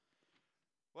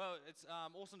Well, it's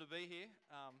awesome to be here.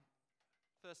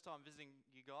 First time visiting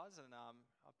you guys, and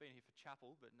I've been here for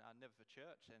chapel, but never for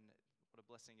church, and what a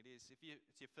blessing it is. If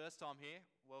it's your first time here,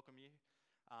 welcome you.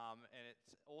 And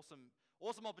it's awesome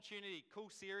opportunity, cool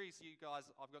series you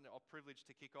guys. I've got the privilege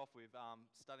to kick off with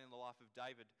studying the life of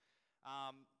David.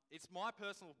 It's my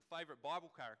personal favourite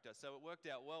Bible character, so it worked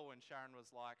out well when Sharon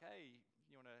was like, "Hey,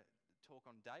 you want to talk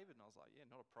on David?" And I was like, "Yeah,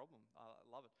 not a problem. I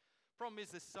love it." Problem is,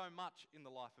 there's so much in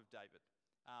the life of David.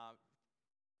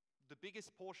 The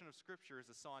biggest portion of Scripture is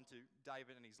assigned to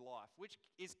David and his life, which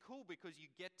is cool because you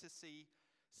get to see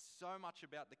so much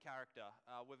about the character.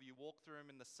 Whether you walk through him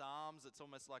in the Psalms, it's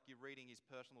almost like you're reading his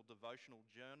personal devotional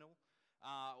journal,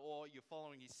 or you're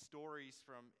following his stories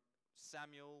from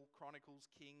Samuel, Chronicles,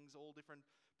 Kings, all different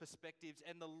perspectives,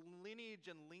 and the lineage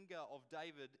and linger of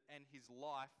David and his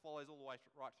life follows all the way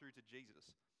right through to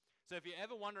Jesus. So if you're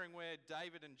ever wondering where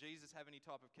David and Jesus have any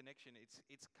type of connection,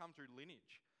 it's come through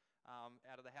lineage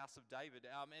out of the house of David.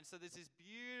 And so there's this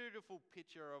beautiful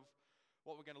picture of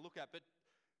what we're going to look at. But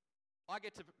I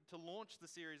get to launch the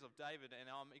series of David, and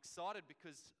I'm excited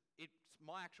because it's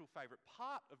my actual favorite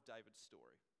part of David's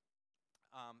story,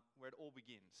 where it all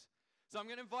begins. So I'm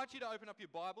going to invite you to open up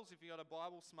your Bibles. If you've got a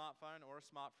Bible, smartphone, or a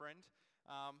smart friend,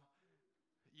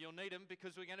 you'll need them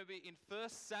because we're going to be in 1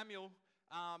 Samuel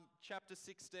chapter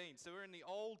 16. So we're in the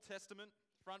Old Testament,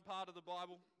 front part of the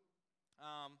Bible.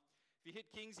 If you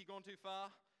hit Kings, you've gone too far.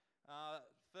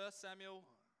 1 Samuel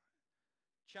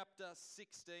chapter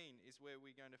 16 is where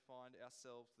we're going to find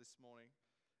ourselves this morning.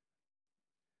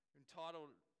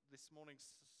 Entitled this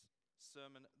morning's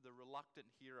sermon, The Reluctant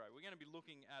Hero. We're going to be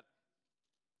looking at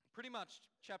pretty much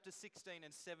chapter 16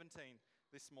 and 17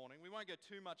 this morning. We won't go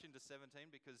too much into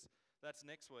 17 because that's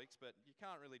next week's, but you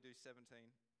can't really do 17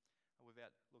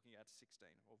 without looking at 16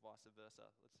 or vice versa.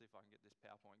 Let's see if I can get this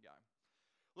PowerPoint going.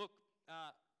 Look,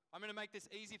 I'm going to make this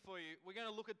easy for you. We're going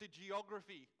to look at the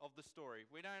geography of the story.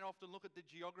 We don't often look at the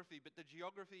geography, but the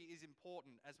geography is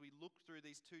important as we look through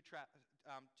these two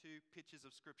pictures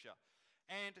of Scripture.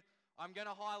 And I'm going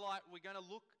to highlight, we're going to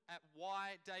look at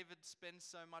why David spends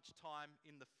so much time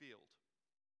in the field.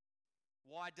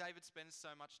 Why David spends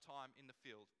so much time in the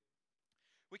field.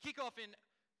 We kick off in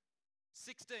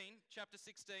chapter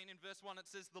 16, in verse 1, it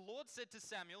says, "The Lord said to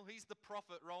Samuel," he's the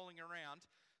prophet rolling around.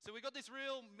 So we've got this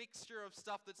real mixture of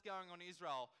stuff that's going on in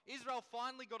Israel. Israel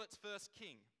finally got its first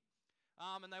king.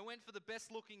 And they went for the best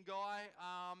looking guy,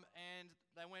 and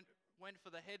they went for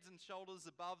the heads and shoulders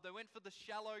above. They went for the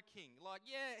shallow king. Like,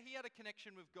 yeah, he had a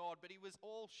connection with God, but he was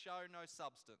all show, no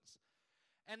substance.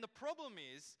 And the problem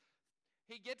is,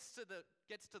 he gets to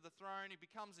the throne, he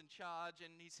becomes in charge,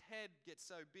 and his head gets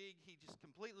so big, he just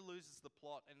completely loses the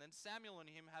plot. And then Samuel and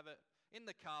him have it in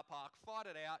the car park, fight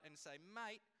it out, and say,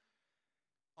 "Mate,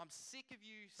 I'm sick of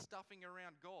you stuffing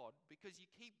around God because you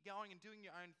keep going and doing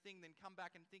your own thing, then come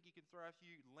back and think you can throw a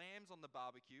few lambs on the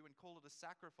barbecue and call it a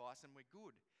sacrifice and we're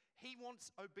good." He wants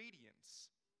obedience.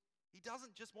 He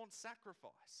doesn't just want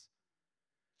sacrifice.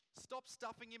 Stop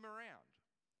stuffing him around.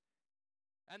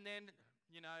 And then,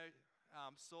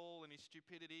 Saul in his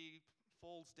stupidity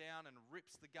falls down and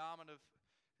rips the garment of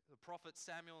the prophet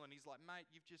Samuel, and he's like, "Mate,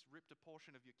 you've just ripped a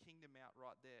portion of your kingdom out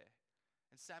right there."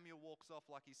 And Samuel walks off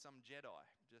like he's some Jedi,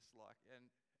 just like,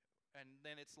 and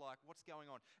then it's like, what's going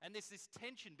on? And there's this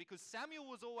tension because Samuel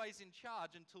was always in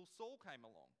charge until Saul came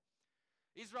along.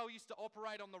 Israel used to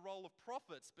operate on the role of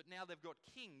prophets, but now they've got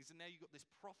kings, and now you've got this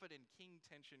prophet and king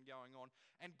tension going on.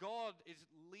 And God is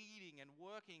leading and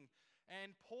working.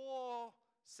 And poor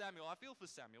Samuel, I feel for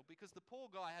Samuel because the poor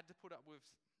guy had to put up with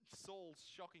Saul's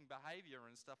shocking behavior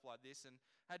and stuff like this and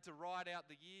had to ride out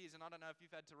the years. And I don't know if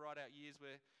you've had to ride out years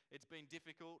where it's been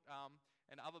difficult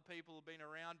and other people have been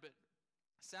around, but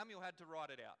Samuel had to ride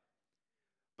it out.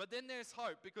 But then there's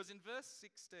hope because in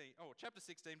chapter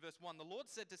 16, verse 1, the Lord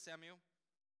said to Samuel,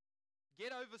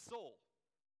 "Get over Saul."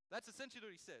 That's essentially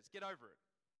what he says. Get over it.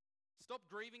 Stop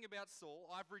grieving about Saul.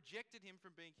 I've rejected him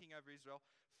from being king over Israel.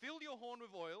 Fill your horn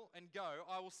with oil and go.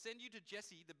 I will send you to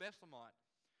Jesse the Bethlehemite.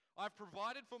 I've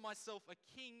provided for myself a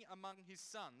king among his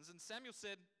sons. And Samuel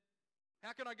said,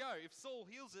 "How can I go? If Saul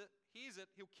hears it,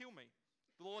 he'll kill me."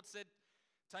 The Lord said,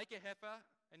 "Take a heifer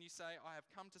and you say, 'I have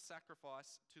come to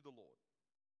sacrifice to the Lord.'"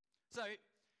 So,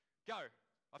 go.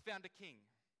 I found a king.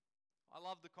 I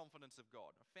love the confidence of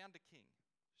God. I found a king.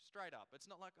 Straight up. It's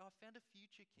not like, I found a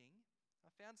future king. I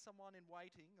found someone in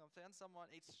waiting. I found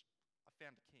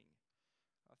a king.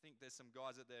 I think there's some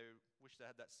guys out there who wish they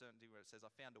had that certainty where it says, "I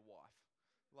found a wife."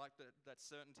 Like that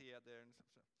certainty out there.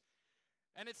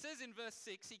 And it says in verse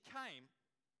 6, he came,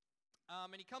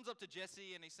 and he comes up to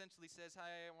Jesse and essentially says,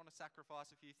 "Hey, I want to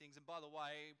sacrifice a few things. And by the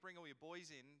way, bring all your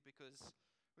boys in because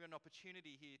we've got an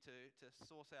opportunity here to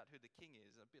source out who the king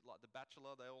is. A bit like The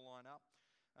Bachelor, they all line up.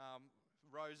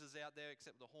 Rose is out there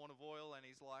except the horn of oil, and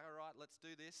he's like, all right, let's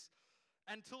do this.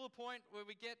 Until the point where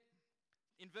we get,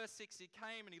 in verse 6, he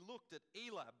came and he looked at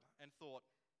Eliab and thought,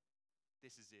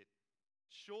 this is it.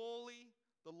 Surely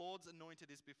the Lord's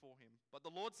anointed is before him. But the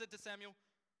Lord said to Samuel,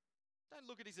 don't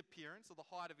look at his appearance or the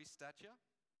height of his stature,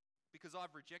 because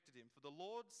I've rejected him. For the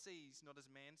Lord sees not as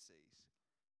man sees.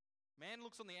 Man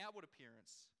looks on the outward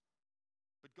appearance,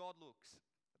 but God looks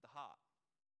at the heart.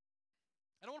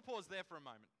 And I want to pause there for a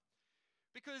moment,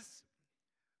 because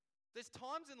there's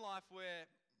times in life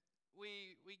where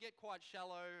we get quite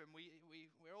shallow, and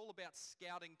we're all about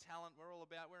scouting talent. We're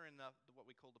in what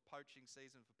we call the poaching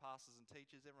season for pastors and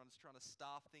teachers. Everyone's trying to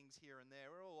staff things here and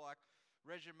there. We're all like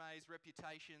resumes,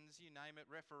 reputations, you name it,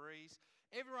 referees.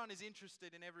 Everyone is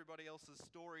interested in everybody else's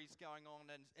stories going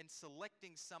on and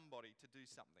selecting somebody to do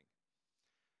something.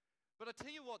 But I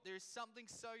tell you what, there is something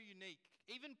so unique.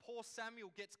 Even poor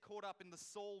Samuel gets caught up in the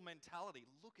Saul mentality.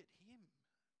 Look at him.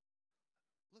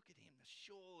 Look at him.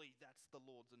 Surely that's the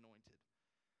Lord's anointed.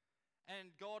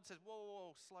 And God says,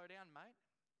 whoa, slow down, mate.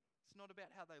 It's not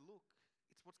about how they look.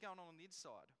 It's what's going on the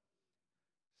inside.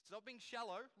 Stop being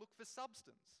shallow. Look for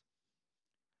substance.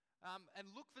 And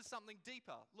look for something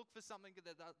deeper. Look for something,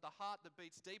 the heart that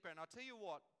beats deeper. And I'll tell you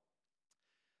what,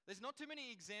 there's not too many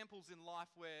examples in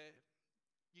life where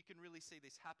you can really see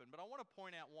this happen. But I want to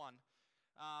point out one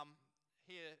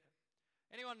here.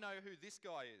 Anyone know who this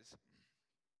guy is?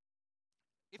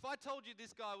 If I told you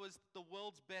this guy was the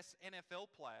world's best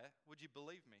NFL player, would you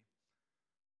believe me?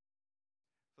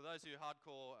 For those who are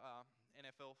hardcore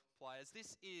NFL players,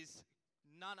 this is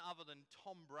none other than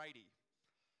Tom Brady.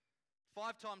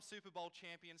 5-time Super Bowl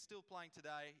champion, still playing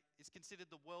today, is considered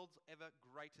the world's ever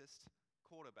greatest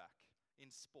quarterback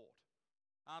in sport.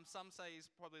 Some say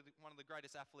he's probably one of the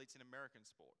greatest athletes in American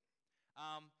sport.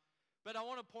 But I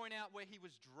want to point out where he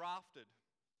was drafted.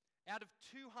 Out of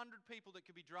 200 people that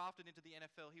could be drafted into the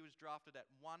NFL, he was drafted at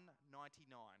 199.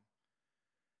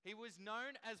 He was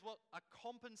known as a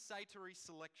compensatory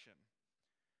selection.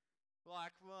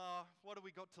 Like, well, what have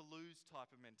we got to lose type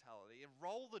of mentality. And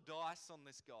roll the dice on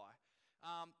this guy.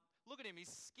 Look at him, he's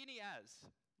skinny as.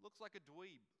 Looks like a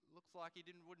dweeb. Looks like he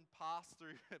wouldn't pass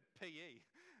through PE.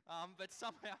 But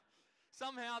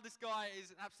somehow this guy is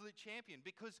an absolute champion.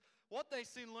 Because what they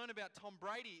soon learn about Tom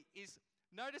Brady is,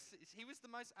 notice this, he was the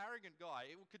most arrogant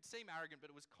guy. It could seem arrogant, but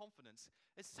it was confidence.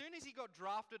 As soon as he got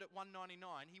drafted at 199,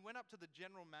 he went up to the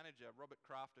general manager, Robert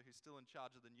Crafter, who's still in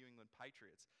charge of the New England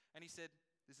Patriots, and he said,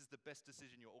 this is the best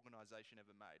decision your organization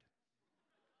ever made.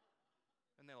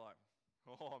 And they're like,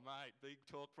 oh, mate, big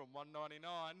talk from 199.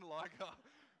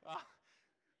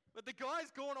 But the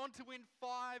guy's gone on to win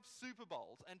 5 Super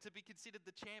Bowls and to be considered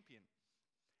the champion.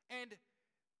 And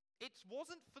it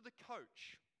wasn't for the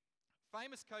coach.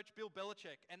 Famous coach Bill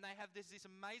Belichick, and they have this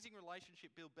amazing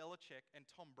relationship, Bill Belichick and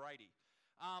Tom Brady.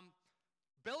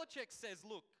 Belichick says,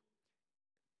 look,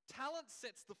 talent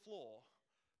sets the floor,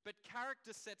 but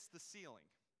character sets the ceiling.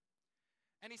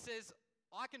 And he says,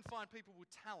 I can find people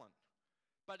with talent,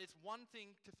 but it's one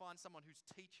thing to find someone who's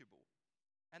teachable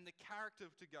and the character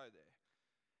to go there.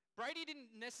 Brady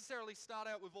didn't necessarily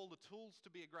start out with all the tools to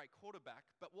be a great quarterback,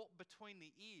 but what between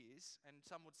the ears, and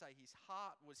some would say his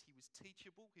heart, was he was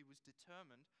teachable, he was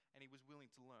determined, and he was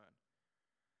willing to learn.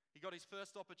 He got his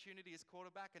first opportunity as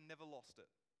quarterback and never lost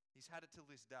it. He's had it till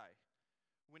this day,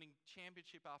 winning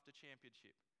championship after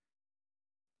championship.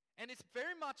 And it's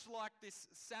very much like this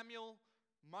Samuel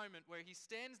moment where he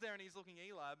stands there and he's looking at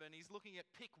Eliab and he's looking at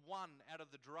pick 1 out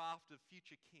of the draft of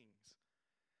future kings.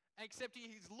 Except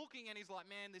he's looking and he's like,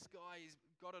 man, this guy has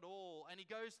got it all. And he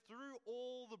goes through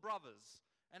all the brothers.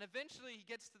 And eventually he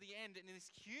gets to the end. And in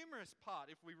this humorous part,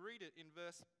 if we read it in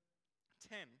verse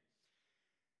 10,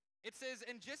 it says,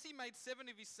 and Jesse made 7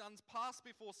 of his sons pass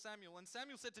before Samuel. And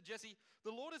Samuel said to Jesse,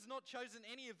 the Lord has not chosen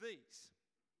any of these.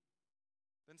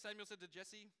 Then Samuel said to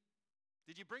Jesse,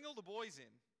 did you bring all the boys in?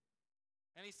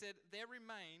 And he said, there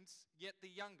remains yet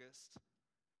the youngest,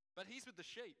 but he's with the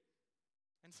sheep.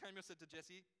 And Samuel said to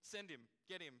Jesse, send him,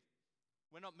 get him.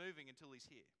 We're not moving until he's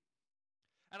here.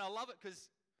 And I love it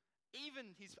because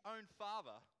even his own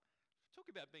father, talk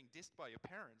about being dissed by your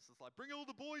parents. It's like, bring all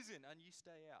the boys in and you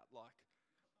stay out.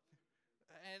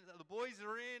 And the boys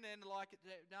are in and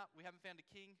no, we haven't found a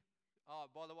king. Oh,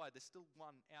 by the way, there's still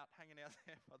one hanging out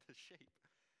there by the sheep.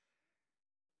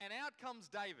 And out comes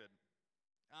David.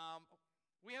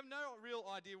 We have no real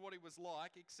idea what he was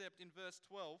like, except in verse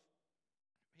 12,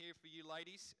 here for you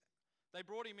ladies, they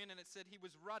brought him in and it said he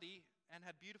was ruddy and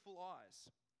had beautiful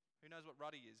eyes. Who knows what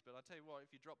ruddy is, but I tell you what,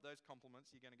 if you drop those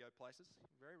compliments, you're going to go places.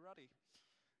 Very ruddy.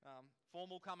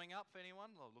 Formal coming up for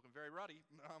anyone? Oh, looking very ruddy.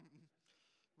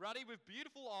 Ruddy with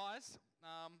beautiful eyes.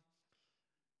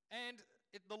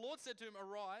 The Lord said to him,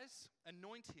 "Arise,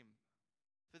 anoint him,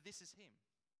 for this is him."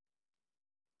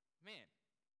 Man,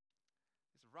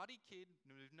 this ruddy kid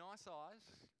with nice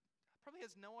eyes, probably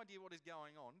has no idea what is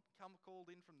going on, called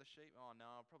in from the sheep. Oh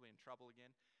no, I'm probably in trouble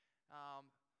again.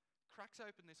 Cracks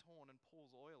open this horn and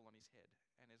pours oil on his head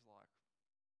and is like,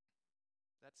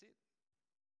 "That's it.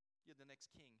 You're the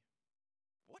next king."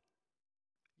 What?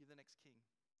 You're the next king.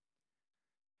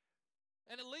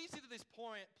 And it leads you to this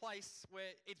place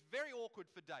where it's very awkward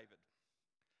for David.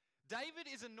 David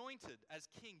is anointed as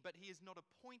king, but he is not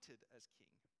appointed as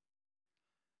king.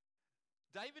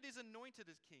 David is anointed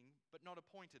as king, but not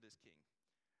appointed as king.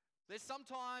 There's some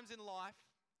times in life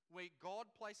where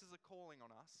God places a calling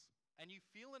on us, and you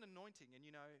feel an anointing, and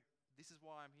you know, this is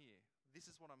why I'm here. This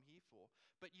is what I'm here for.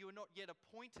 But you are not yet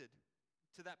appointed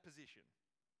to that position.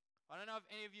 I don't know if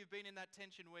any of you have been in that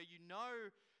tension where you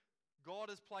know God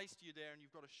has placed you there and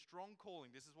you've got a strong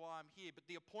calling. This is why I'm here.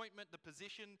 But the appointment, the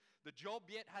position, the job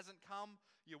yet hasn't come.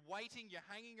 You're waiting, you're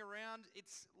hanging around.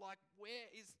 It's like,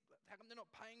 how come they're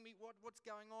not paying me? What's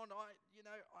going on?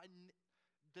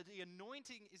 The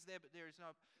anointing is there, but there is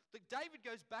no. David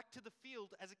goes back to the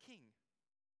field as a king,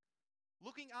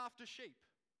 looking after sheep.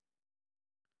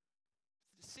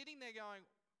 Sitting there going,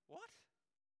 what?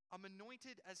 I'm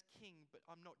anointed as king, but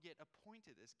I'm not yet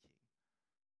appointed as king.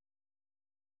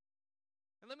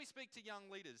 And let me speak to young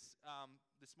leaders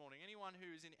this morning. Anyone who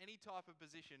is in any type of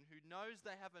position who knows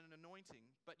they have an anointing,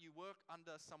 but you work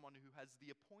under someone who has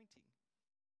the appointing.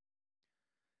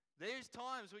 There's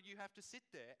times where you have to sit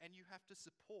there and you have to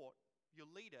support your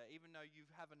leader, even though you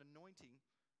have an anointing,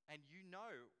 and you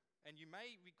know, and you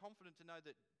may be confident to know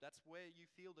that that's where you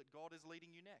feel that God is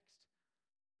leading you next.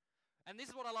 And this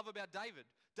is what I love about David.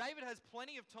 David has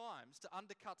plenty of times to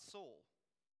undercut Saul.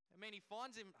 I mean, he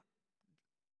finds him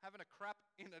having a crap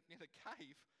in a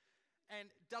cave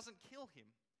and doesn't kill him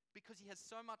because he has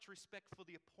so much respect for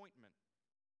the appointment.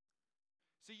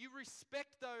 So you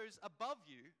respect those above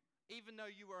you even though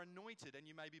you are anointed and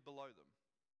you may be below them.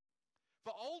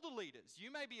 For older leaders,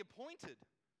 you may be appointed.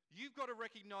 You've got to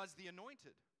recognize the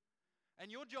anointed.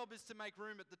 And your job is to make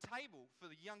room at the table for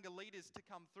the younger leaders to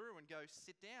come through and go,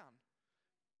 sit down.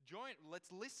 Join,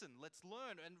 let's listen, let's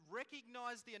learn, and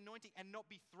recognize the anointing and not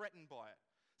be threatened by it.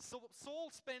 So Saul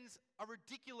spends a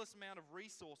ridiculous amount of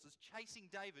resources chasing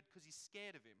David because he's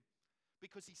scared of him,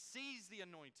 because he sees the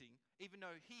anointing even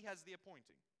though he has the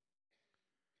appointing.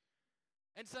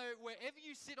 And so wherever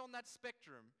you sit on that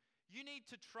spectrum, you need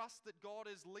to trust that God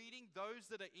is leading those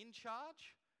that are in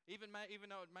charge, even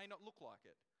though it may not look like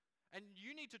it. And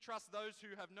you need to trust those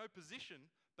who have no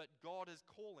position, but God is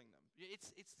calling them.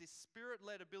 It's this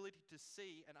spirit-led ability to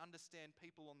see and understand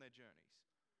people on their journeys.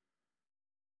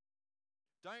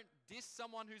 Don't diss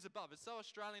someone who's above. It's so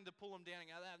Australian to pull them down and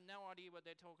go, they have no idea what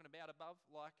they're talking about above.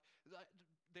 Like,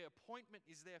 the appointment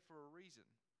is there for a reason.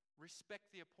 Respect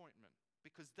the appointment,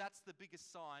 because that's the biggest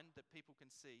sign that people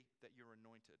can see that you're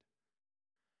anointed.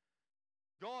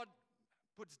 God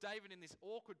puts David in this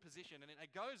awkward position, and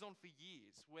it goes on for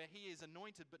years where he is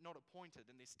anointed but not appointed,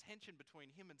 and this tension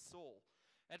between him and Saul.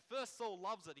 At first, Saul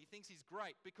loves it. He thinks he's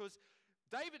great because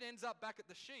David ends up back at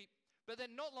the sheep, but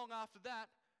then not long after that,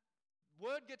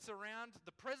 word gets around,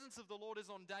 the presence of the Lord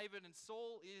is on David, and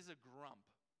Saul is a grump.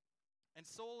 And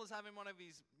Saul is having one of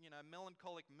his,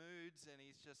 melancholic moods, and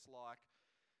he's just like,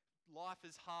 life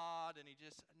is hard, and he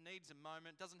just needs a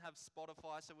moment, doesn't have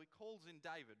Spotify, so he calls in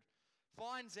David.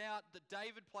 Finds out that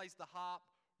David plays the harp,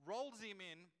 rolls him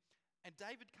in, and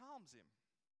David calms him.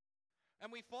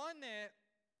 And we find there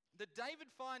that David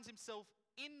finds himself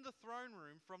in the throne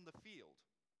room from the field.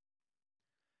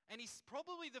 And he's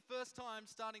probably the first time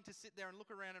starting to sit there and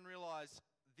look around and realize,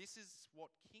 this is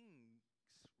what kings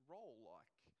roll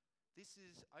like. This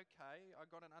is, okay, I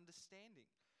got an understanding.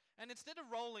 And instead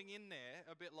of rolling in there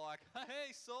a bit like,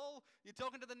 hey, Saul, you're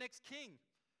talking to the next king,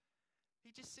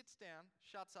 he just sits down,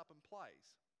 shuts up and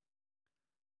plays.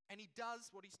 And he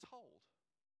does what he's told.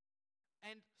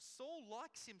 And Saul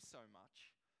likes him so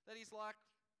much that he's like,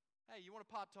 hey, you want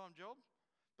a part-time job?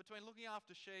 Between looking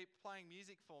after sheep, playing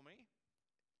music for me,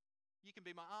 you can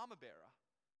be my armor bearer.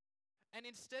 And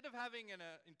instead of having an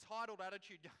entitled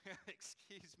attitude,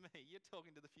 excuse me, you're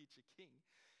talking to the future king,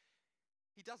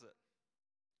 he does it.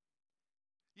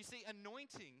 You see,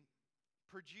 anointing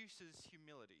produces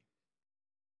humility.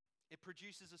 It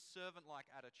produces a servant-like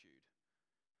attitude.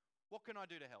 What can I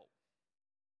do to help?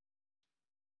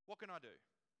 What can I do?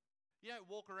 You don't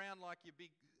walk around like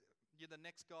you're the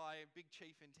next guy, big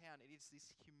chief in town. It is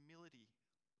this humility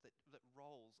that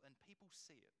rolls, and people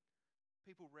see it.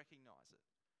 people recognize it.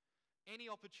 Any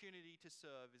opportunity to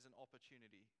serve is an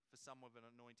opportunity for someone with an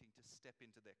anointing to step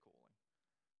into their calling.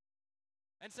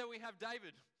 And so we have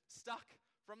David stuck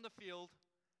from the field.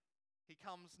 He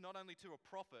comes not only to a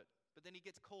prophet, but then he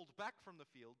gets called back from the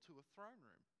field to a throne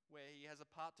room where he has a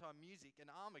part-time music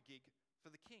and armor gig for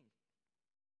the king.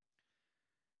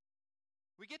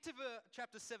 We get to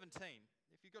chapter 17.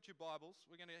 If you've got your Bibles,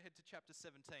 we're going to head to chapter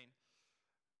 17.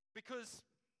 Because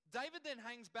David then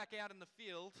hangs back out in the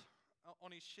field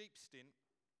on his sheep stint,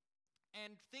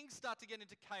 and things start to get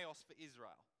into chaos for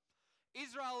Israel.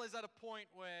 Israel is at a point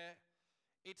where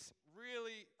it's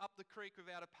really up the creek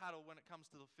without a paddle when it comes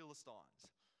to the Philistines.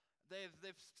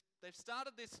 They've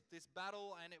started this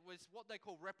battle, and it was what they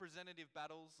call representative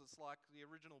battles. It's like the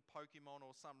original Pokemon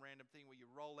or some random thing where you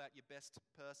roll out your best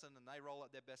person and they roll out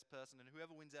their best person, and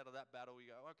whoever wins out of that battle,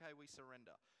 you go, okay, we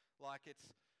surrender. Like it's,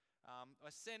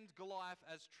 I send Goliath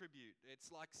as tribute.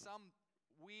 It's like some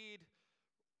weird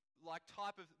like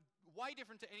type of, way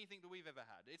different to anything that we've ever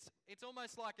had. It's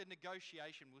almost like a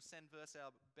negotiation. We'll send first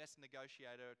our best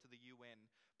negotiator to the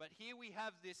UN. But here we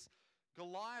have this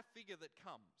Goliath figure that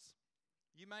comes.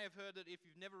 You may have heard it, if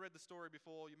you've never read the story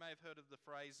before, you may have heard of the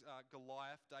phrase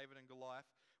Goliath, David and Goliath.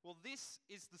 Well, this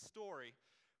is the story.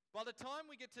 By the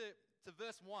time we get to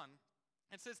verse 1,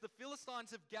 it says the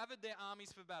Philistines have gathered their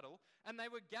armies for battle, and they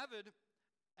were gathered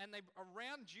and they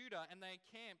around Judah, and they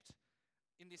encamped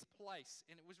in this place,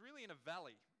 and it was really in a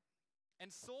valley. And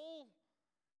Saul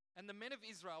and the men of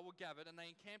Israel were gathered, and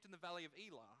they encamped in the valley of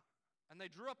Elah, and they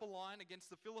drew up a line against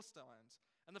the Philistines.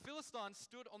 And the Philistines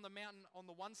stood on the mountain on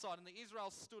the one side, and the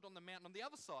Israelites stood on the mountain on the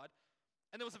other side,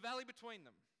 and there was a valley between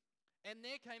them. And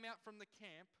there came out from the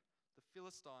camp, the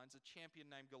Philistines, a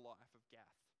champion named Goliath of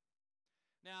Gath.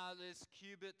 Now, there's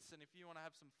cubits, and if you want to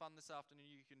have some fun this afternoon,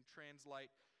 you can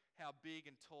translate how big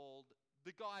and tall.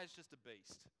 The guy is just a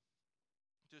beast.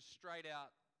 Just straight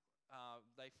out,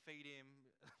 they feed him,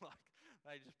 like,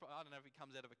 I don't know if he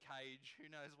comes out of a cage, who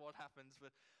knows what happens,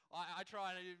 but I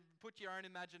try and put your own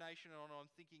imagination on. I'm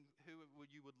thinking who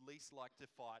you would least like to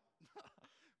fight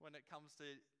when it comes to,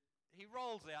 they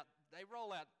roll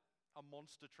out a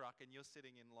monster truck and you're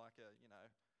sitting in like a,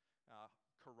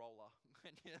 Corolla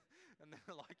and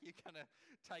they're like, you're going to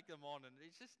take them on, and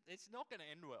it's not going to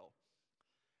end well.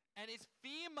 And it's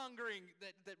fear-mongering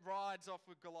that rides off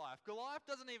with Goliath. Goliath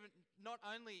doesn't even, not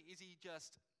only is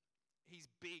he's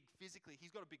big physically,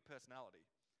 he's got a big personality.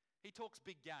 He talks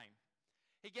big game.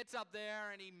 He gets up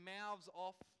there and he mouths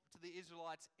off to the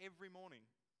Israelites every morning.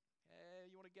 Hey,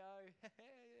 you want to go?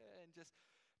 And just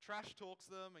trash talks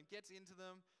them and gets into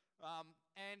them.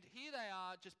 And here they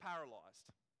are just paralyzed.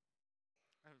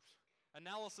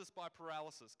 Analysis by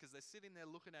paralysis, because they're sitting there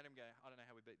looking at him going, I don't know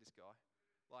how we beat this guy.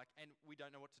 And we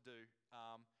don't know what to do.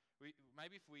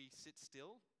 Maybe if we sit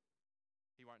still,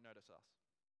 he won't notice us.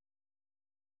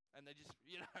 And they just,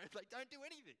 they don't do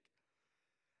anything.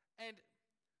 And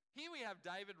here we have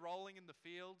David rolling in the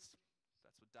fields.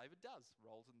 That's what David does,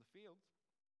 rolls in the fields.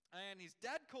 And his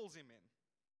dad calls him in.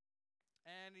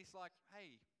 And he's like,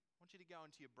 hey, I want you to go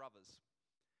into your brothers.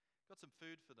 Got some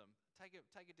food for them. Take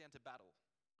it down to battle.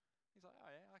 He's like,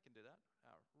 oh yeah, I can do that.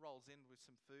 Rolls in with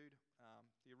some food,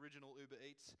 the original Uber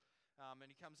Eats. And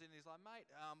he comes in and he's like, mate,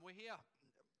 we're here.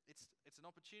 It's an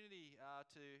opportunity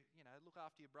to, look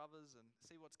after your brothers and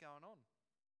see what's going on.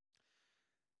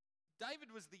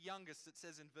 David was the youngest, it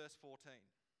says in verse 14.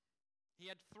 He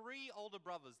had 3 older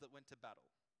brothers that went to battle.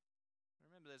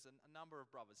 Remember, there's a number of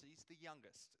brothers. He's the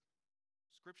youngest.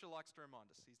 Scripture likes to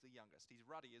remind us he's the youngest. He's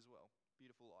ruddy as well.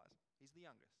 Beautiful eyes. He's the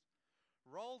youngest.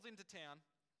 Rolls into town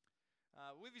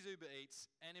with his Uber Eats.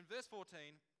 And in verse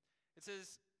 14, it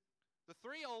says, the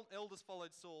 3 elders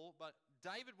followed Saul, but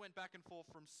David went back and forth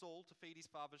from Saul to feed his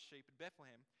father's sheep in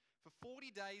Bethlehem. For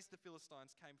 40 days the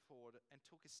Philistines came forward and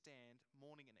took a stand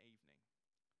morning and evening.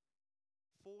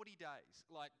 40 days.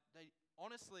 They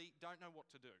honestly don't know what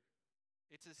to do.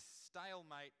 It's a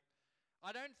stalemate.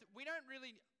 We don't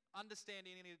really understand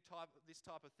this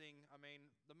type of thing. I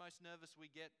mean, the most nervous we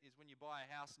get is when you buy a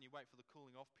house and you wait for the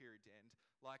cooling off period to end.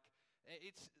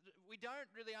 We don't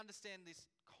really understand this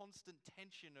constant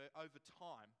tension over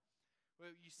time,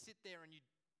 where you sit there and you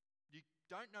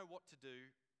don't know what to do,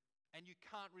 and you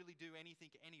can't really do anything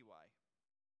anyway.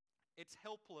 It's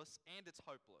helpless and it's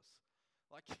hopeless.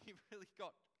 You've really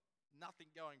got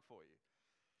nothing going for you.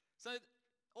 So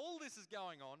all this is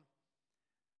going on,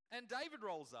 and David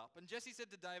rolls up, and Jesse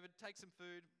said to David, take some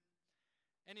food.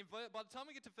 And by the time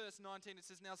we get to verse 19, it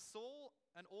says, now Saul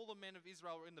and all the men of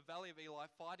Israel were in the valley of Elah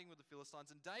fighting with the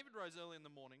Philistines, and David rose early in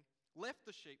the morning, left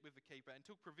the sheep with the keeper, and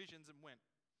took provisions and went.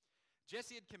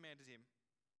 Jesse had commanded him,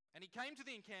 And he came to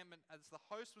the encampment as the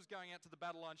host was going out to the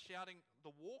battle line shouting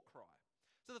the war cry.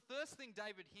 So the first thing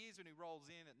David hears when he rolls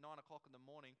in at 9 o'clock in the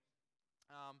morning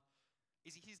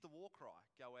is he hears the war cry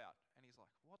go out. And he's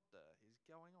like, what the is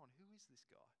going on? Who is this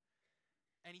guy?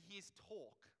 And he hears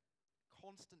talk,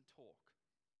 constant talk.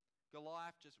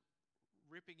 Goliath just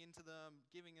ripping into them,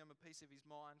 giving them a piece of his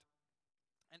mind.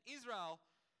 And Israel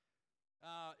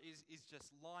is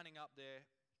just lining up there,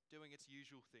 doing its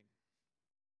usual thing.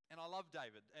 And I love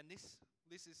David, and this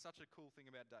is such a cool thing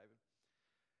about David.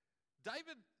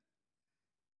 David,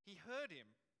 he heard him,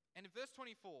 and in verse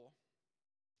 24,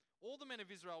 all the men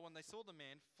of Israel, when they saw the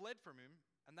man, fled from him,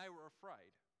 and they were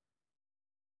afraid.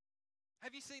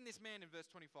 Have you seen this man in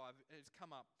verse 25? It's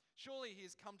come up. Surely he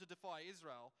has come to defy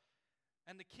Israel,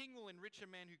 and the king will enrich a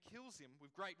man who kills him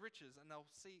with great riches, and they'll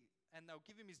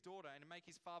give him his daughter and make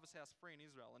his father's house free in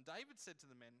Israel. And David said to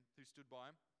the men who stood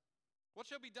by him, what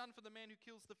shall be done for the man who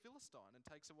kills the Philistine and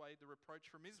takes away the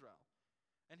reproach from Israel?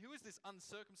 And who is this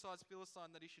uncircumcised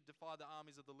Philistine that he should defy the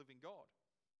armies of the living God?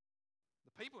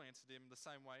 The people answered him the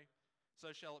same way,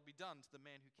 so shall it be done to the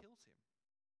man who kills him.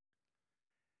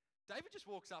 David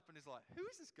just walks up and is like, who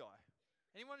is this guy?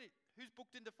 Anyone who's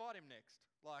booked in to fight him next?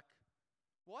 Like,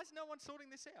 why is no one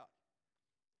sorting this out?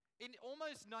 In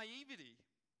almost naivety,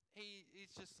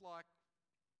 he's just like,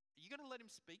 are you going to let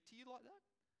him speak to you like that?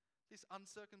 This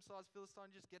uncircumcised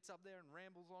Philistine just gets up there and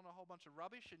rambles on a whole bunch of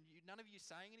rubbish, and none of you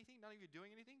saying anything, none of you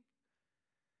doing anything.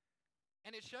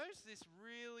 And it shows this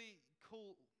really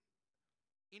cool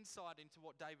insight into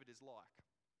what David is like.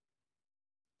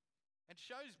 It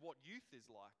shows what youth is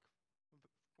like.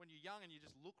 When you're young and you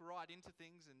just look right into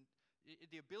things, and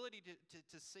the ability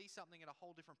to see something in a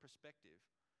whole different perspective.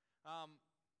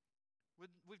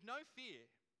 With no fear,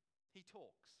 he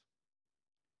talks.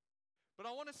 But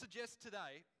I want to suggest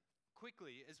today,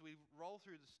 quickly, as we roll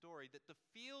through the story, that the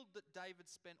field that David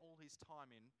spent all his time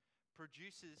in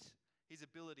produces his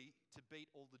ability to beat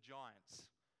all the giants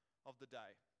of the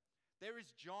day. There is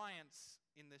giants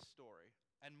in this story,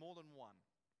 and more than one.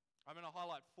 I'm going to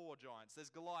highlight 4 giants.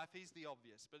 There's Goliath, he's the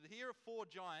obvious. But here are 4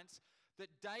 giants that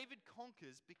David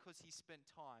conquers because he spent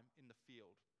time in the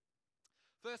field.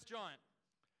 First giant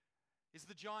is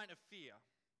the giant of fear.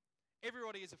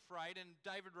 Everybody is afraid, and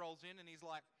David rolls in and he's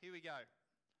like, here we go.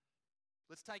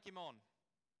 Let's take him on.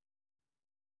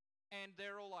 And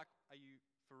they're all like, are you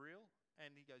for real?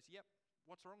 And he goes, yep,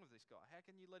 what's wrong with this guy? How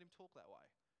can you let him talk that way?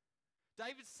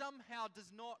 David somehow does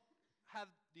not have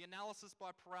the analysis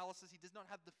by paralysis. He does not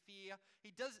have the fear.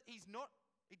 He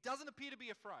doesn't appear to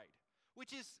be afraid,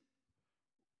 which is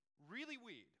really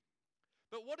weird.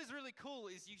 But what is really cool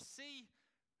is you see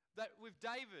that with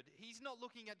David, he's not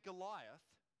looking at Goliath.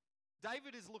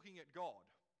 David is looking at God.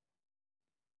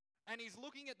 And he's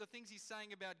looking at the things he's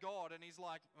saying about God, and he's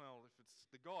like, well, if it's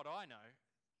the God I know,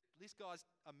 this guy's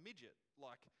a midget.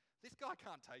 Like, this guy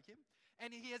can't take him. And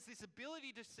he has this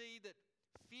ability to see that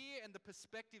fear and the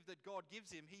perspective that God gives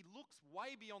him, he looks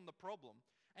way beyond the problem.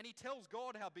 And he tells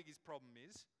God how big his problem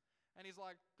is. And he's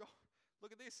like, God, look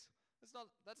at this. That's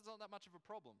not that much of a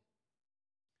problem.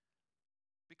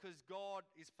 Because God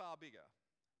is far bigger.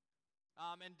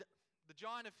 And the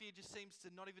giant of fear just seems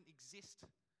to not even exist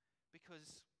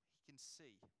because he can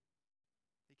see.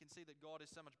 He can see that God is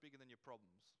so much bigger than your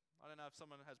problems. I don't know if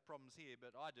someone has problems here,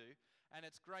 but I do. And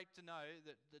it's great to know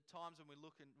that the times when we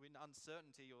look in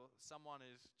uncertainty, or someone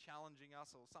is challenging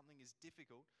us, or something is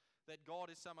difficult, that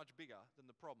God is so much bigger than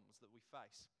the problems that we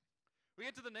face. We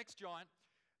get to the next giant.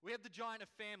 We have the giant of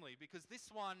family, because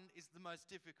this one is the most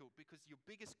difficult, because your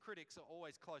biggest critics are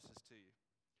always closest to you.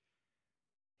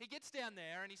 He gets down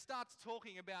there and he starts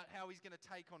talking about how he's going to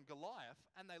take on Goliath,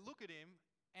 and they look at him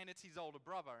and it's his older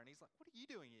brother, and he's like, what are you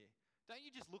doing here? Don't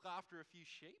you just look after a few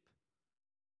sheep?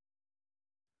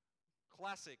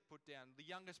 Classic put down. The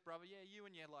youngest brother, yeah, you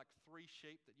and your 3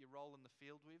 sheep that you roll in the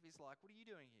field with. He's like, what are you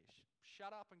doing here?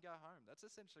 Shut up and go home. That's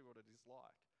essentially what it is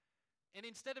like. And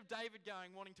instead of David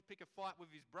wanting to pick a fight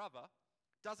with his brother,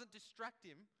 doesn't distract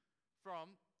him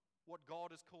from what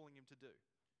God is calling him to do.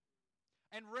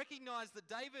 And recognize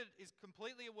that David is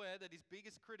completely aware that his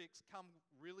biggest critics come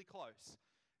really close.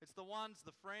 It's the ones,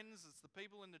 the friends, it's the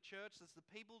people in the church, it's the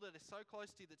people that are so close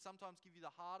to you that sometimes give you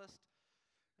the hardest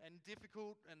and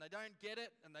difficult, and they don't get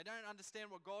it, and they don't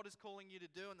understand what God is calling you to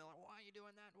do, and they're like, why are you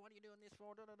doing that? What are you doing this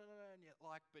for? And you're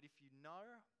like, but if you know,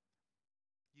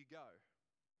 you go.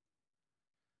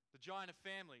 The giant of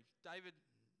family. David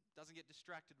doesn't get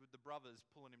distracted with the brothers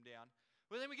pulling him down.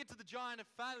 Well, then we get to the giant of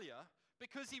failure,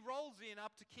 because he rolls in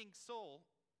up to King Saul,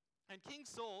 and King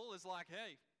Saul is like,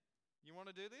 hey, you want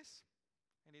to do this?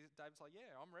 And David's like,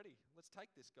 yeah, I'm ready. Let's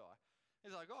take this guy.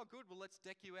 He's like, oh, good. Well, let's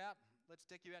deck you out. let's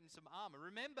deck you out in some armor.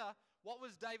 Remember, what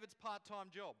was David's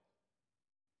part-time job?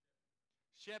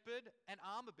 Shepherd and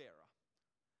armor bearer.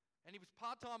 And he was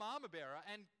part-time armor bearer,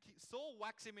 and Saul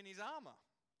whacks him in his armor.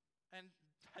 And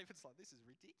David's like, this is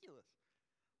ridiculous.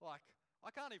 Like,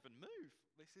 I can't even move.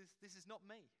 This is not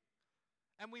me.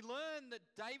 And we learn that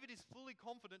David is fully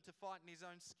confident to fight in his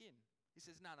own skin. He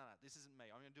says, no, this isn't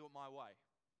me. I'm going to do it my way.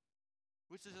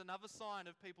 Which is another sign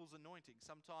of people's anointing,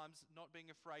 sometimes not being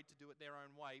afraid to do it their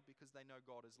own way because they know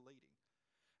God is leading.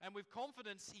 And with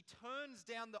confidence, he turns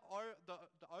down the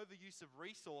overuse of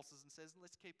resources and says,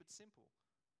 let's keep it simple.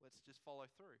 Let's just follow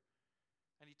through.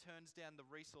 And he turns down the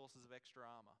resources of extra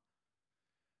armor.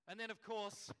 And then, of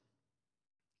course,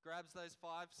 grabs those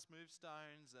 5 smooth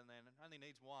stones and then only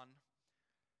needs one,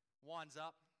 winds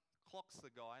up, clocks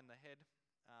the guy in the head,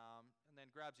 and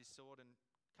then grabs his sword and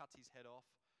cuts his head off.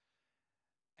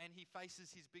 And he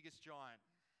faces his biggest giant,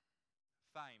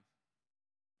 fame.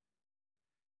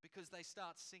 Because they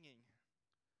start singing.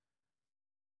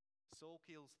 Saul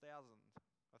kills 1,000,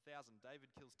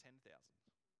 David kills 10,000.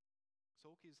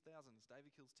 Saul kills thousands,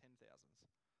 David kills 10,000.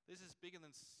 This is bigger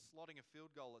than slotting a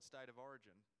field goal at State of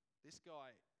Origin. This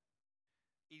guy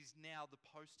is now the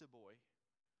poster boy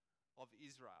of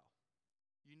Israel.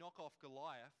 You knock off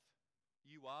Goliath,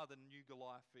 you are the new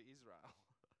Goliath for Israel.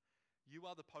 You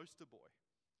are the poster boy.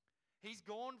 He's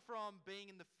gone from being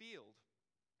in the field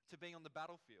to being on the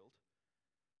battlefield.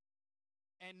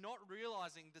 And not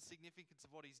realizing the significance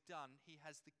of what he's done, he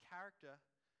has the character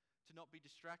to not be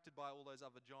distracted by all those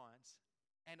other giants,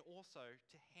 and also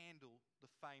to handle the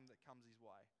fame that comes his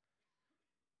way.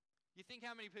 You think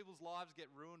how many people's lives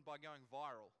get ruined by going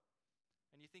viral.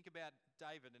 And you think about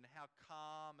David and how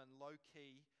calm and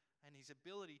low-key, and his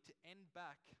ability to end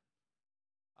back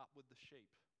up with the sheep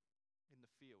in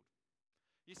the field.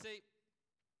 You see,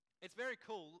 it's very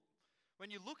cool. When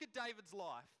you look at David's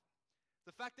life,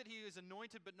 the fact that he is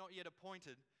anointed but not yet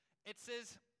appointed, it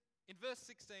says in verse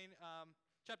 16,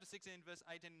 chapter 16, verse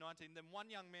 18 and 19, then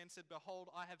one young man said, behold,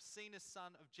 I have seen a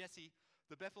son of Jesse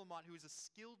the Bethlehemite who is a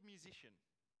skilled musician.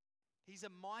 He's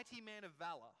a mighty man of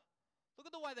valor. Look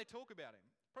at the way they talk about him.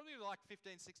 Probably like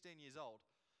 15, 16 years old.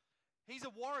 He's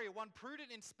a warrior, one prudent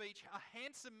in speech, a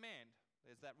handsome man.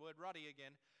 There's that word ruddy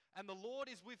again. And the Lord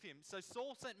is with him. So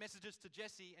Saul sent messages to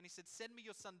Jesse and he said, send me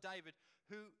your son David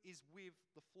who is with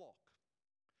the flock.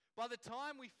 By the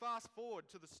time we fast forward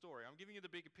to the story, I'm giving you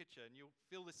the bigger picture and you'll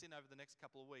fill this in over the next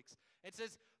couple of weeks. It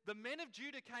says, the men of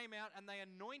Judah came out and they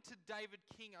anointed David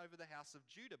king over the house of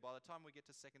Judah. By the time we get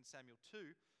to 2 Samuel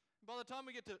 2, by the time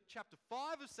we get to chapter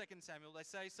 5 of 2 Samuel, they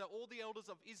say, so all the elders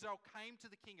of Israel came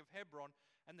to the king of Hebron,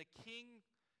 and the king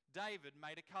David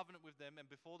made a covenant with them and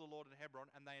before the Lord in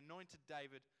Hebron, and they anointed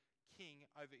David king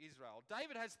over Israel.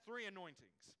 David has 3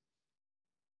 anointings.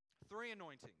 3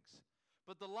 anointings.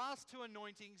 But the last 2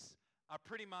 anointings are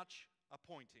pretty much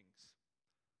appointings.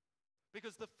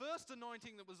 Because the first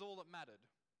anointing that was all that mattered,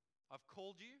 I've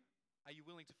called you, are you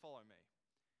willing to follow me?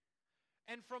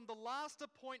 And from the last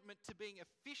appointment to being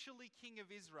officially king of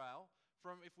Israel,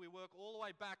 from if we work all the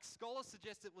way back, scholars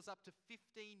suggest it was up to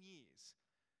 15 years.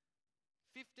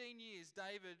 15 years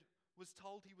David was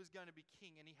told he was going to be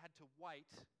king and he had to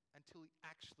wait until he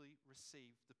actually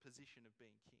received the position of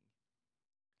being king.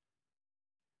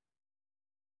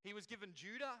 He was given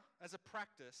Judah as a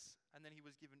practice, and then he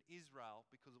was given Israel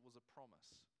because it was a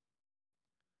promise.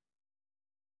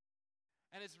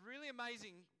 And it's really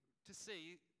amazing to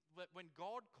see that when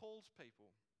God calls people,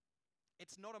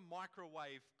 it's not a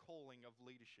microwave calling of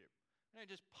leadership. You don't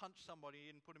just punch somebody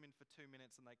in, put them in for 2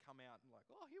 minutes, and they come out and like,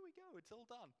 oh, here we go, it's all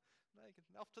done.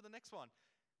 Off to the next one.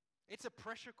 It's a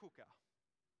pressure cooker.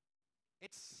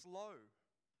 It's slow.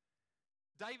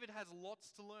 David has lots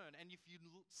to learn, and if you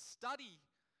study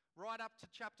right up to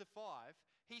chapter 5,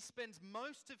 he spends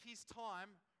most of his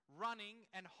time running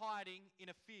and hiding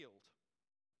in a field.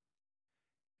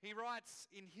 He writes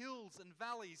in hills and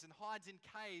valleys and hides in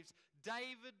caves.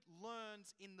 David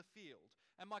learns in the field.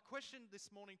 And my question this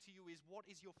morning to you is, what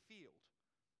is your field?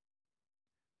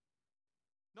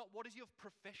 Not what is your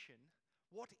profession.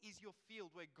 What is your field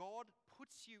where God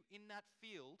puts you in that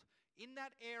field, in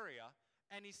that area,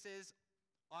 and he says,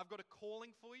 I've got a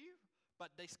calling for you,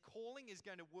 but this calling is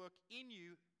going to work in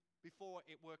you before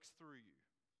it works through you.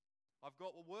 I've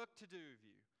got work to do with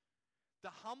you.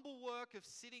 The humble work of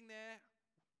sitting there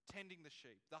tending the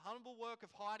sheep. The humble work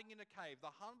of hiding in a cave.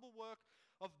 The humble work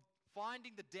of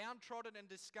finding the downtrodden and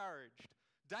discouraged.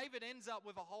 David ends up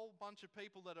with a whole bunch of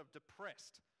people that are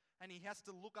depressed, and he has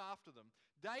to look after them.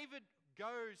 David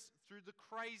goes through the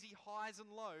crazy highs and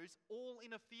lows all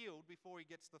in a field before he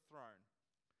gets the throne.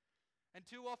 And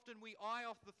too often we eye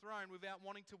off the throne without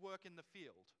wanting to work in the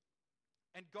field.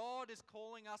 And God is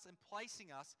calling us and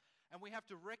placing us, and we have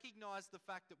to recognize the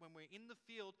fact that when we're in the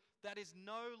field, that is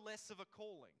no less of a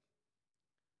calling.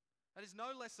 That is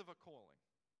no less of a calling.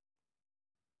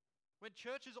 When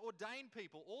churches ordain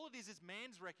people, all it is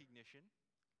man's recognition.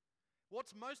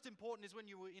 What's most important is when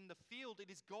you were in the field,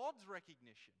 it is God's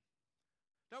recognition.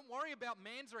 Don't worry about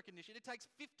man's recognition. It takes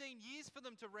 15 years for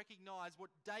them to recognize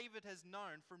what David has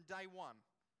known from day one.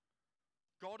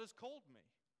 God has called me.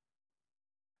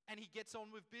 And he gets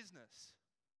on with business.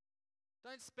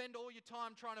 Don't spend all your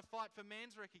time trying to fight for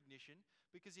man's recognition,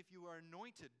 because if you are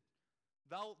anointed,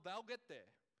 they'll get there.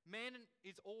 Man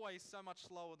is always so much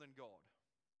slower than God.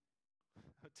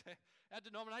 Our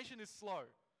denomination is slow,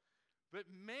 but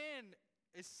man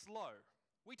is slow.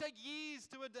 We take years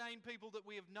to ordain people that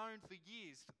we have known for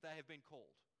years they have been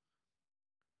called.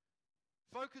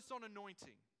 Focus on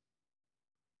anointing.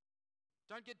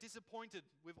 Don't get disappointed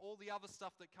with all the other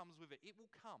stuff that comes with it. It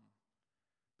will come.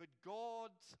 But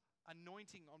God's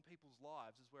anointing on people's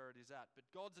lives is where it is at. But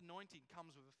God's anointing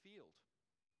comes with a field.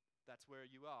 That's where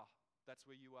you are. That's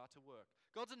where you are to work.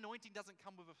 God's anointing doesn't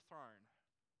come with a throne.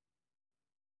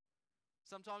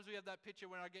 Sometimes we have that picture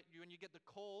when you get the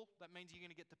call, that means you're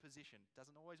going to get the position. It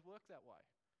doesn't always work that way.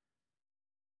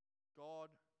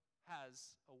 God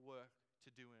has a work to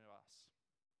do in us.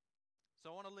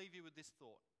 So I want to leave you with this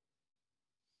thought.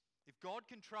 If God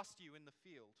can trust you in the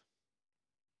field,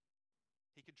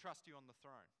 he can trust you on the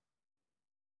throne.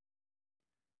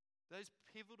 Those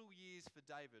pivotal years for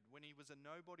David, when he was a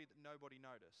nobody that nobody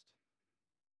noticed.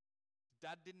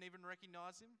 Dad didn't even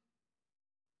recognize him,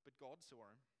 but God saw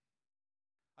him.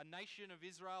 A nation of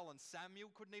Israel and Samuel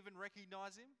couldn't even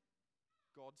recognize him.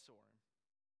 God saw him.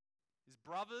 His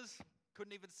brothers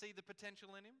couldn't even see the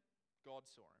potential in him. God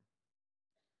saw him.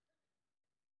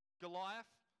 Goliath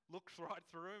looked right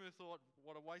through him and thought,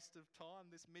 what a waste of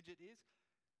time this midget is.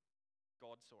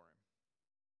 God saw him.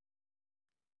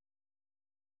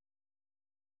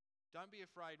 Don't be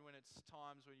afraid when it's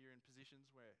times when you're in positions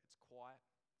where it's quiet,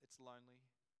 it's lonely,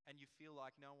 and you feel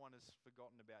like no one has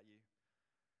forgotten about you.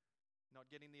 Not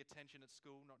getting the attention at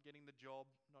school, not getting the job,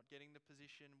 not getting the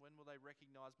position. When will they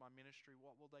recognize my ministry?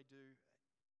 What will they do?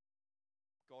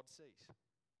 God sees.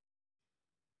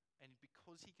 And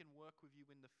because he can work with you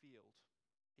in the field,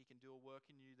 he can do a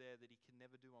work in you there that he can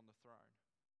never do on the throne.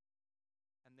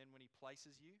 And then when he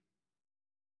places you,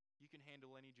 you can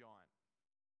handle any giant.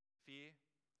 Fear,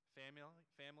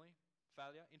 family,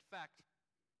 failure. In fact,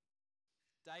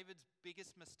 David's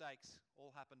biggest mistakes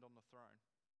all happened on the throne.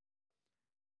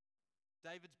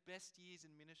 David's best years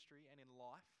in ministry and in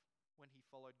life when he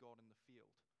followed God in the field.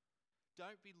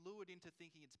 Don't be lured into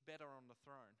thinking it's better on the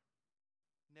throne.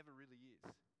 Never really is.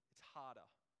 It's harder.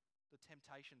 The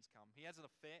temptations come. He has an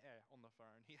affair on the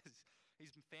throne.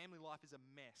 His family life is a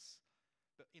mess.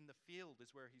 But in the field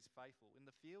is where he's faithful. In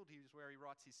the field is where he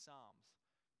writes his psalms.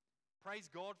 Praise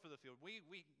God for the field. We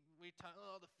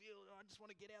the field, I just want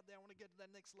to get out there. I want to get to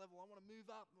that next level. I want to move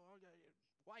up.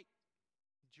 Wait.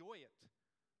 Enjoy it.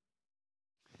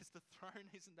 Because the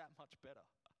throne isn't that much better.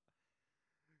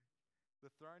 The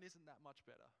throne isn't that much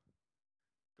better.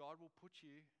 God will put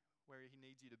you where he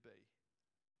needs you to be.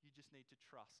 You just need to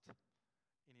trust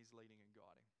in his leading and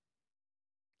guiding.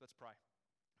 Let's pray.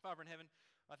 Father in heaven,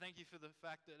 I thank you for the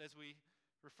fact that as we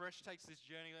Refresh takes this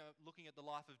journey looking at the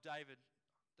life of David,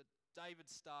 that David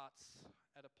starts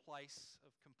at a place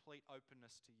of complete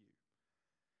openness to you.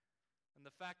 And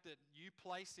the fact that you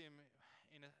place him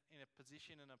in a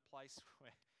position, in a place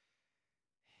where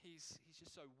he's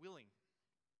just so willing.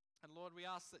 And Lord, we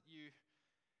ask that you,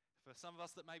 for some of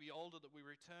us that may be older, that we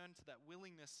return to that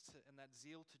willingness and that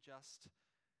zeal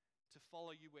to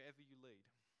follow you wherever you lead.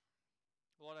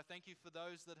 Lord, I thank you for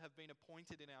those that have been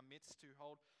appointed in our midst to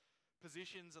hold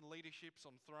positions and leaderships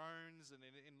on thrones and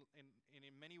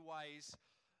in many ways.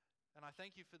 And I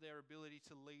thank you for their ability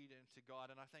to lead and to guide.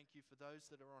 And I thank you for those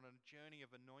that are on a journey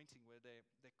of anointing where their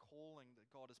calling that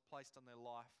God has placed on their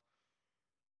life,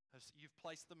 you've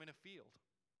placed them in a field.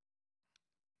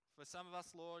 For some of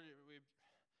us, Lord, we're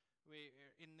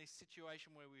in this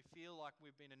situation where we feel like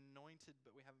we've been anointed,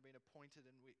 but we haven't been appointed,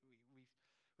 and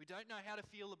we don't know how to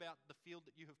feel about the field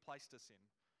that you have placed us in.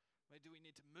 Do we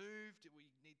need to move? Do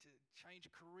we need to change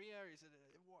career? Is it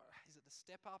a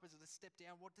step up? Is it a step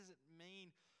down? What does it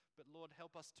mean? But Lord,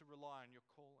 help us to rely on your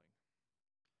calling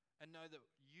and know that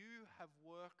you have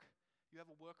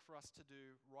a work for us to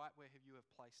do right where you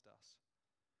have placed us.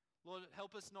 Lord,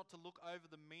 help us not to look over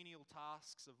the menial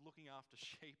tasks of looking after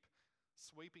sheep,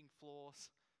 sweeping floors,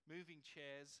 moving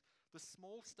chairs. The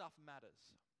small stuff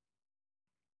matters.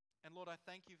 And Lord, I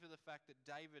thank you for the fact that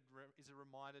David is a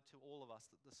reminder to all of us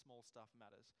that the small stuff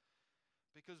matters.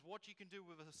 Because what you can do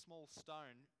with a small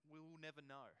stone, we will never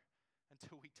know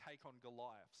until we take on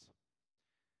Goliaths.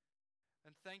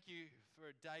 And thank you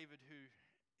for David who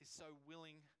is so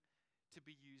willing to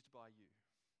be used by you.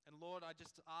 And Lord, I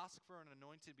just ask for an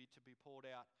anointing to be poured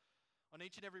out on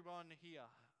each and every one here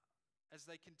as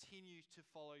they continue to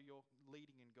follow your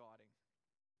leading and guiding.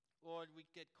 Lord, we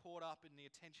get caught up in the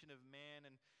attention of man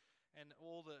and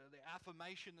all the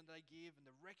affirmation that they give and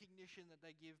the recognition that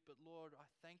they give. But Lord, I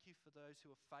thank you for those who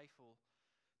are faithful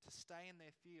to stay in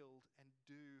their field and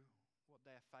do what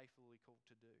they are faithfully called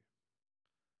to do.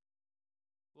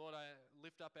 Lord, I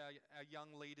lift up our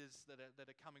young leaders that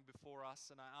are coming before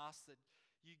us, and I ask that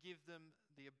you give them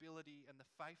the ability and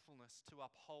the faithfulness to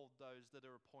uphold those that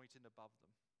are appointed above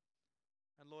them.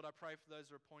 And Lord, I pray for those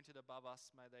who are appointed above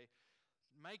us, may they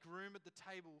make room at the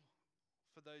table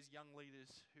for those young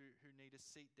leaders who need a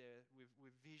seat there with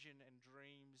vision and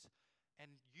dreams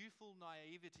and youthful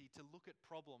naivety to look at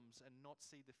problems and not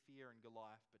see the fear in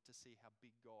Goliath, but to see how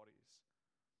big God is.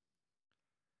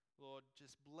 Lord,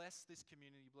 just bless this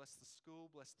community, bless the school,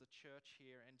 bless the church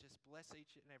here, and just bless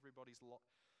each and everybody's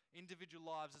individual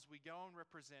lives as we go and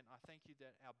represent. I thank you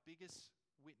that our biggest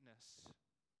witness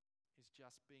is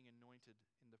just being anointed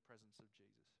in the presence of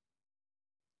Jesus.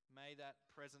 May that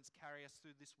presence carry us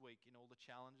through this week in all the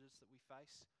challenges that we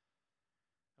face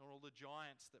and all the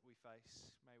giants that we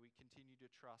face. May we continue to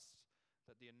trust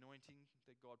that the anointing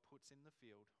that God puts in the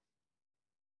field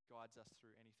guides us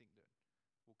through anything that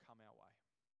will come our way.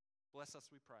 Bless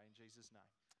us, we pray, in Jesus'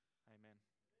 name. Amen.